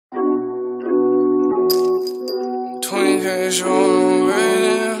can't show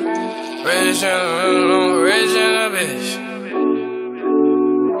no rich and a bitch.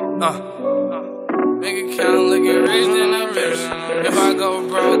 Bank account looking rich than a bitch. If I go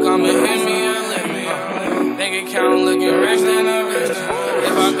broke, I'ma hit me a lick. Bank account looking rich than a bitch.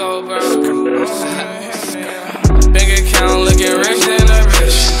 If I go broke, bank account looking rich than a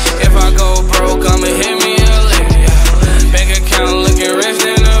bitch. If I go broke, I'ma hit me a lick. Bank account looking rich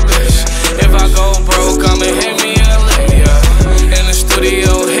than a bitch. If I go broke, I'ma hit me a lick. In the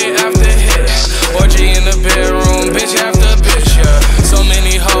studio, hit after hit. Orgy in the bedroom, bitch after bitch. So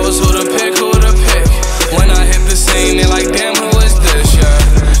many hoes, who to pick, who to pick. When I hit the scene, they like, damn, who is this?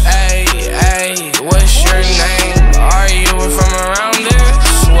 Ay, ay, what's your name? Are you from around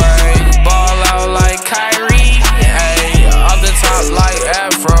this way? Ball out like Kyrie, ay, off the top like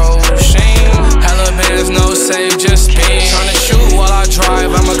Afro Sheen. Hella bands, no save, just spin. Tryna shoot while I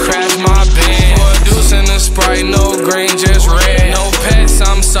drive, I'ma crash my bin. Pour a deuce in the Sprite, no green, just red. No pets,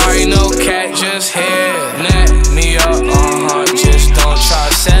 I'm sorry, no cat, just hit. Net me up, just don't try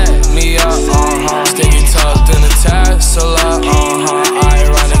set me up, Sticky tucked in the Tesla,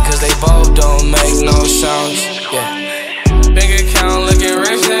 Ironic cause they both don't make no sounds, yeah. Bank account looking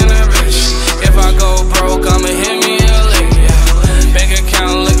rich than a bitch. If I go broke, I'ma hit me a lick, yeah. Bank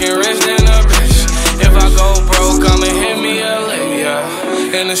account looking rich than a bitch. If I go broke, I'ma hit me a lick,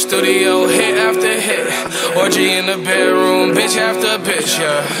 yeah. In the studio, hit after hit. Orgy in the bedroom, bitch after bitch,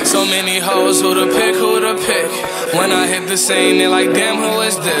 yeah. So many hoes, who to pick, who to pick. When I hit the scene, they like, damn, who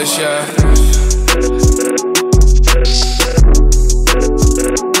is this, yeah.